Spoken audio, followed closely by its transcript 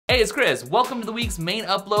Hey, it's Chris. Welcome to the week's main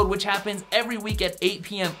upload, which happens every week at 8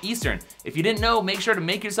 p.m. Eastern. If you didn't know, make sure to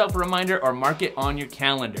make yourself a reminder or mark it on your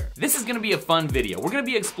calendar. This is gonna be a fun video. We're gonna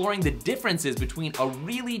be exploring the differences between a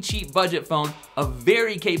really cheap budget phone, a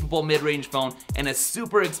very capable mid-range phone, and a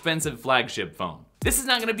super expensive flagship phone. This is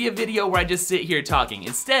not gonna be a video where I just sit here talking.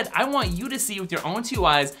 Instead, I want you to see with your own two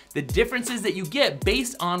eyes the differences that you get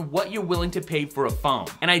based on what you're willing to pay for a phone.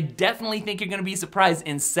 And I definitely think you're gonna be surprised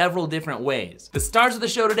in several different ways. The stars of the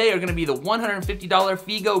show today are gonna be the $150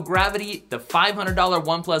 Figo Gravity, the $500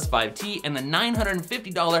 OnePlus 5T, and the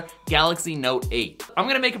 $950 Galaxy Note 8. I'm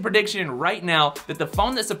gonna make a prediction right now that the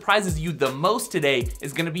phone that surprises you the most today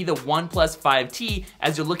is gonna be the OnePlus 5T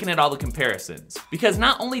as you're looking at all the comparisons. Because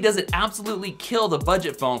not only does it absolutely kill the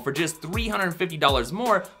budget phone for just $350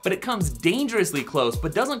 more, but it comes dangerously close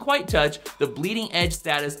but doesn't quite touch the bleeding edge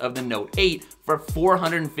status of the Note 8 for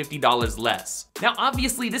 $450 less. Now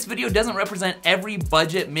obviously this video doesn't represent every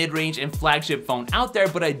budget, mid-range, and flagship phone out there,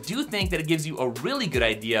 but I do think that it gives you a really good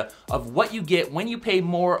idea of what you get when you pay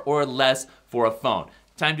more or less for a phone.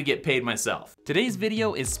 Time to get paid myself. Today's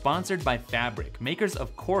video is sponsored by Fabric, makers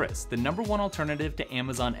of Chorus, the #1 alternative to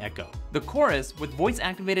Amazon Echo. The Chorus, with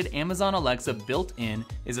voice-activated Amazon Alexa built in,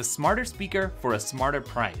 is a smarter speaker for a smarter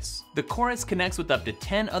price. The Chorus connects with up to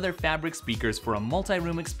 10 other Fabric speakers for a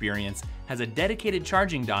multi-room experience, has a dedicated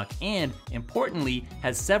charging dock, and, importantly,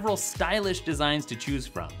 has several stylish designs to choose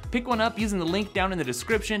from. Pick one up using the link down in the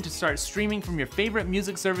description to start streaming from your favorite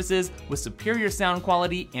music services with superior sound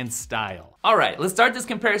quality and style. All right, let's start this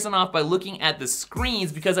comparison off by looking at the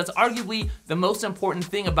screens because that's arguably the most important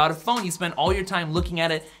thing about a phone. You spend all your time looking at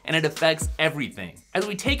it and it affects everything. As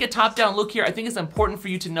we take a top-down look here, I think it's important for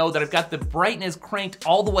you to know that I've got the brightness cranked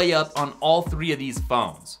all the way up on all three of these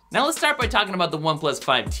phones. Now let's start by talking about the OnePlus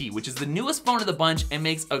 5T, which is the newest phone of the bunch and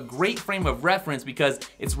makes a great frame of reference because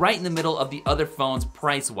it's right in the middle of the other phones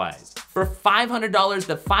price-wise. For $500,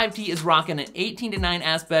 the 5T is rocking an 18:9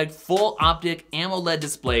 aspect full optic AMOLED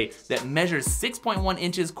display that measures 6.1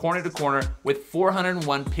 inches corner to corner with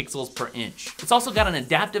 401 pixels per inch. It's also got an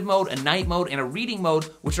adaptive mode, a night mode, and a reading mode,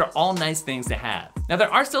 which are all nice things to have. Now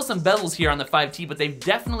there are still some bezels here on the 5T, but they've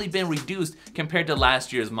definitely been reduced compared to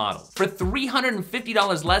last year's model. For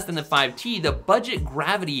 $350 less than the 5T, the budget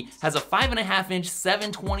Gravity has a 5.5-inch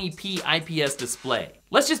 720p IPS display.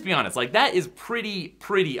 Let's just be honest, like that is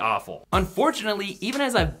pretty awful. Unfortunately, even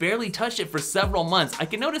as I've barely touched it for several months, I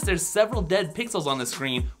can notice there's several dead pixels on the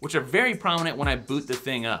screen, which are very prominent when I boot the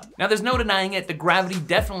thing up. Now there's no denying it, the Gravity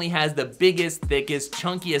definitely has the biggest, thickest,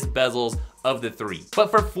 chunkiest bezels of the three. But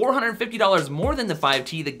for $450 more than the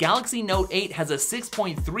 5T, the Galaxy Note 8 has a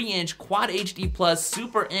 6.3-inch Quad HD Plus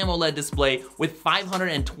Super AMOLED display with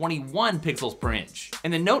 521 pixels per inch.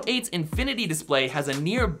 And the Note 8's Infinity display has a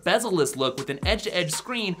near bezel-less look with an edge-to-edge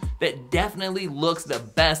screen that definitely looks the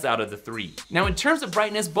best out of the three. Now in terms of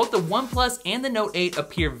brightness, both the OnePlus and the Note 8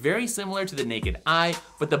 appear very similar to the naked eye,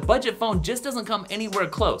 but the budget phone just doesn't come anywhere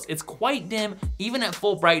close. It's quite dim, even at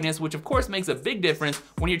full brightness, which of course makes a big difference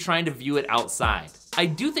when you're trying to view it outside. I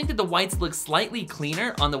do think that the whites look slightly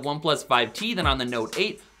cleaner on the OnePlus 5T than on the Note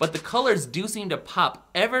 8, but the colors do seem to pop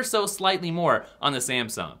ever so slightly more on the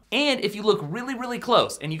Samsung. And if you look really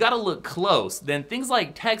close, and you gotta look close, then things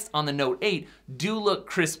like text on the Note 8 do look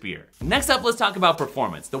crispier. Next up, let's talk about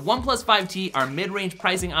performance. The OnePlus 5T, our mid-range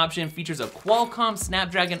pricing option, features a Qualcomm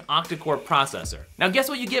Snapdragon octa-core processor. Now guess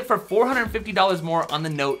what you get for $450 more on the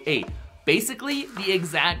Note 8? Basically the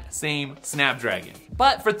exact same Snapdragon.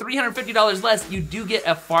 But for $350 less, you do get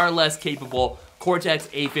a far less capable Cortex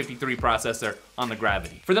A53 processor on the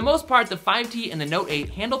Gravity. For the most part, the 5T and the Note 8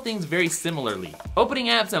 handle things very similarly. Opening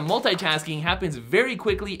apps and multitasking happens very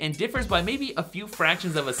quickly and differs by maybe a few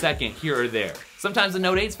fractions of a second here or there. Sometimes the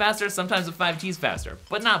Note 8's faster, sometimes the 5T's faster,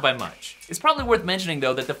 but not by much. It's probably worth mentioning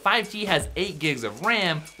though that the 5T has 8 gigs of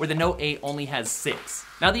RAM where the Note 8 only has 6.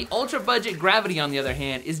 Now the ultra budget Gravity on the other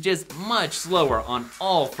hand is just much slower on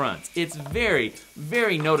all fronts. It's very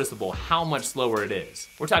noticeable how much slower it is.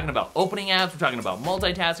 We're talking about opening apps, we're talking about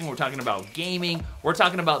multitasking, we're talking about gaming, we're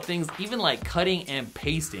talking about things even like cutting and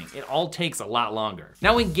pasting. It all takes a lot longer.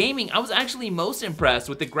 Now in gaming, I was actually most impressed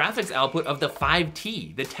with the graphics output of the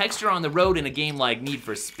 5T. The texture on the road in a game like Need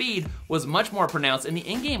for Speed was much more pronounced and the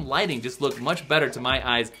in-game lighting just looked much better to my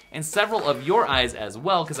eyes and several of your eyes as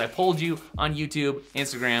well because I polled you on YouTube,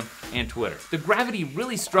 Instagram, and Twitter. The Gravity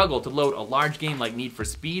really struggled to load a large game like Need for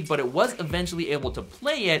Speed, but it was eventually able to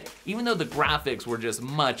play it even though the graphics were just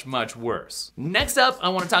much worse. Next up, I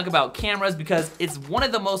want to talk about cameras because it's one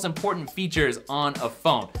of the most important features on a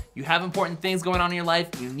phone. You have important things going on in your life,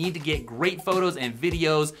 you need to get great photos and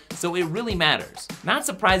videos, so it really matters. Not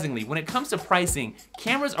surprisingly, when it comes to price pricing,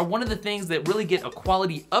 cameras are one of the things that really get a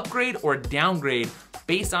quality upgrade or downgrade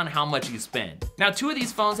based on how much you spend. Now, 2 of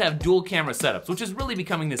these phones have dual camera setups, which is really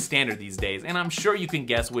becoming the standard these days, and I'm sure you can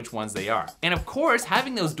guess which ones they are. And of course,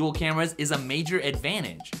 having those dual cameras is a major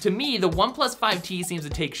advantage. To me, the OnePlus 5T seems to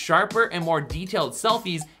take sharper and more detailed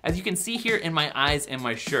selfies, as you can see here in my eyes and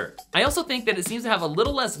my shirt. I also think that it seems to have a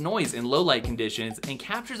little less noise in low light conditions and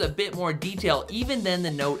captures a bit more detail even than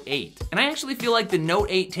the Note 8. And I actually feel like the Note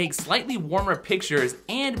 8 takes slightly warmer pictures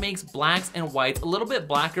and makes blacks and whites a little bit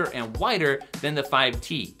blacker and whiter than the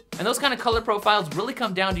 5T. And those kind of color profiles really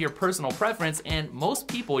come down to your personal preference, and most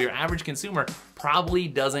people, your average consumer, probably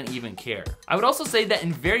doesn't even care. I would also say that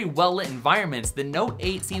in very well-lit environments, the Note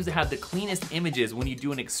 8 seems to have the cleanest images when you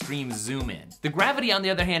do an extreme zoom in. The Gravity, on the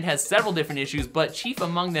other hand, has several different issues, but chief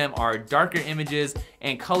among them are darker images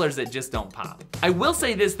and colors that just don't pop. I will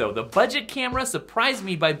say this though, the budget camera surprised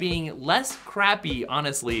me by being less crappy,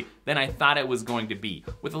 honestly, than I thought it was going to be.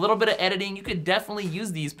 With a little bit of editing, you could definitely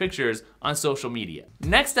use these pictures on social media.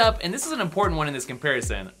 Next up, and this is an important one in this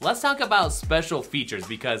comparison, let's talk about special features,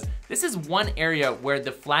 because this is one area where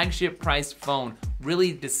the flagship priced phone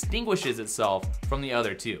really distinguishes itself from the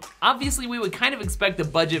other 2. Obviously, we would kind of expect the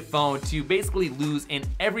budget phone to basically lose in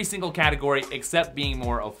every single category except being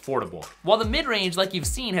more affordable. While the mid-range, like you've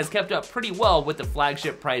seen, has kept up pretty well with the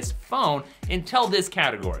flagship priced phone until this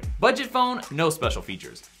category. Budget phone, no special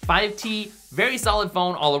features. 5T, very solid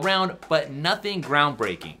phone all around, but nothing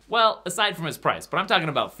groundbreaking. Well, aside from its price, but I'm talking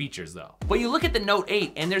about features though. But you look at the Note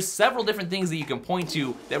 8 and there's several different things that you can point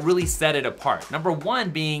to that really set it apart. Number 1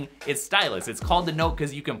 being its stylus. It's called the Note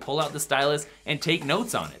because you can pull out the stylus and take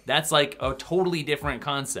notes on it. That's like a totally different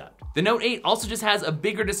concept. The Note 8 also just has a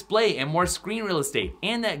bigger display and more screen real estate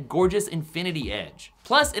and that gorgeous infinity edge.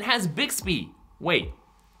 Plus, it has Bixby. Wait,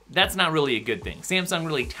 that's not really a good thing. Samsung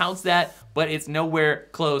really touts that, but it's nowhere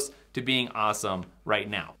close to being awesome right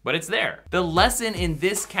now, but it's there. The lesson in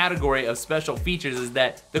this category of special features is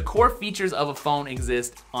that the core features of a phone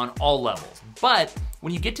exist on all levels. But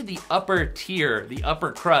when you get to the upper tier, the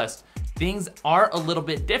upper crust, things are a little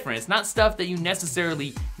bit different. It's not stuff that you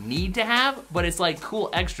necessarily need to have, but it's like cool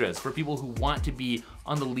extras for people who want to be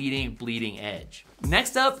on the leading, bleeding edge.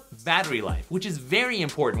 Next up, battery life, which is very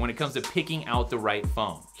important when it comes to picking out the right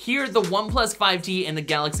phone. Here, the OnePlus 5T and the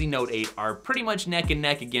Galaxy Note 8 are pretty much neck and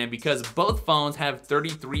neck again because both phones have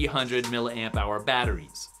 3,300 milliamp hour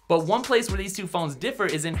batteries. But one place where these 2 phones differ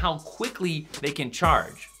is in how quickly they can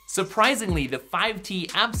charge. Surprisingly, the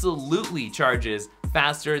 5T absolutely charges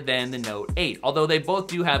faster than the Note 8, although they both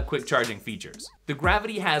do have quick charging features. The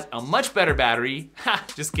Gravity has a much better battery,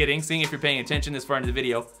 just kidding, seeing if you're paying attention this far into the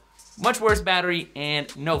video, much worse battery,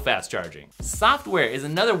 and no fast charging. Software is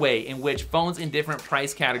another way in which phones in different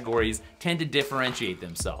price categories tend to differentiate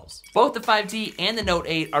themselves. Both the 5T and the Note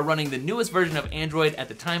 8 are running the newest version of Android at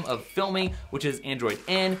the time of filming, which is Android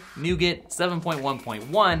N, Nougat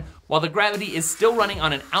 7.1.1, while the Gravity is still running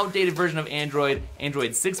on an outdated version of Android,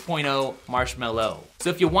 Android 6.0 Marshmallow. So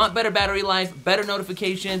if you want better battery life, better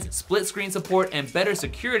notifications, split screen support, and better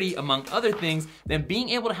security, among other things, then being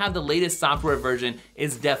able to have the latest software version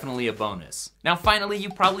is definitely a bonus. Now finally, you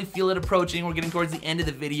probably feel it approaching. We're getting towards the end of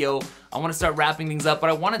the video. I wanna start wrapping things up, but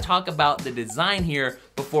I wanna talk about the design here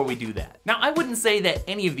before we do that. Now, I wouldn't say that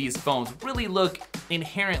any of these phones really look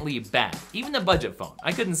inherently bad. Even the budget phone,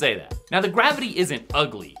 I couldn't say that. Now, the Gravity isn't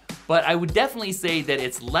ugly, but I would definitely say that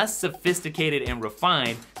it's less sophisticated and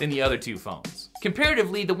refined than the other 2 phones.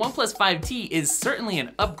 Comparatively, the OnePlus 5T is certainly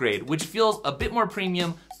an upgrade, which feels a bit more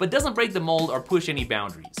premium, but doesn't break the mold or push any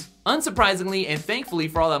boundaries. Unsurprisingly, and thankfully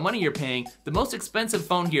for all that money you're paying, the most expensive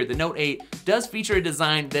phone here, the Note 8, does feature a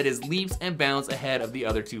design that is leaps and bounds ahead of the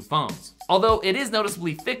other 2 phones. Although it is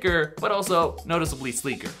noticeably thicker, but also noticeably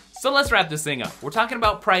sleeker. So let's wrap this thing up. We're talking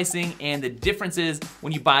about pricing and the differences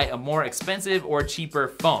when you buy a more expensive or cheaper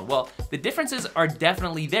phone. Well, the differences are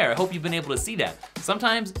definitely there. I hope you've been able to see that.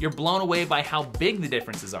 Sometimes you're blown away by how big the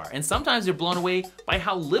differences are, and sometimes you're blown away by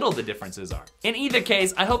how little the differences are. In either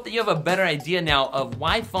case, I hope that you have a better idea now of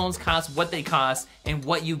why phones cost what they cost and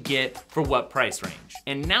what you get for what price range.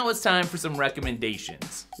 And now it's time for some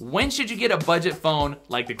recommendations. When should you get a budget phone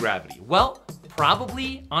like the Gravity? Well,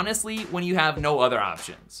 probably, honestly, when you have no other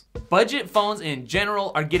options. Budget phones in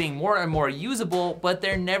general are getting more and more usable, but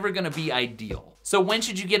they're never gonna be ideal. So when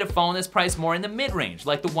should you get a phone that's priced more in the mid-range,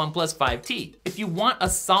 like the OnePlus 5T? If you want a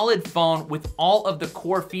solid phone with all of the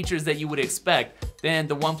core features that you would expect, then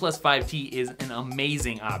the OnePlus 5T is an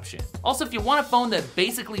amazing option. Also, if you want a phone that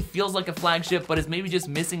basically feels like a flagship, but is maybe just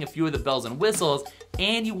missing a few of the bells and whistles,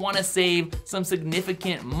 and you wanna save some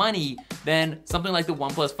significant money, then something like the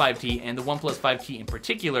OnePlus 5T, and the OnePlus 5T in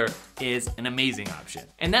particular, is an amazing option.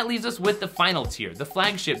 And that leaves us with the final tier, the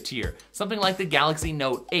flagship tier, something like the Galaxy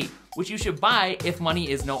Note 8, which you should buy if money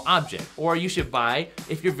is no object, or you should buy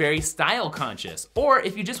if you're very style conscious, or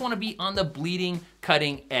if you just wanna be on the bleeding,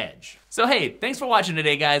 cutting edge. So hey, thanks for watching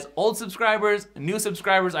today, guys. Old subscribers, new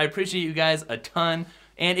subscribers, I appreciate you guys a ton.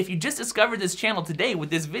 And if you just discovered this channel today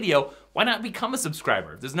with this video, why not become a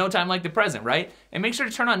subscriber? There's no time like the present, right? And make sure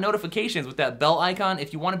to turn on notifications with that bell icon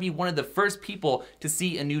if you want to be one of the first people to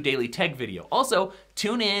see a new daily tech video. Also,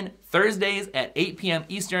 tune in Thursdays at 8 p.m.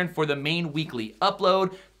 Eastern for the main weekly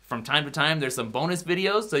upload. From time to time, there's some bonus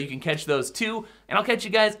videos, so you can catch those too. And I'll catch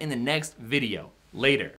you guys in the next video. Later.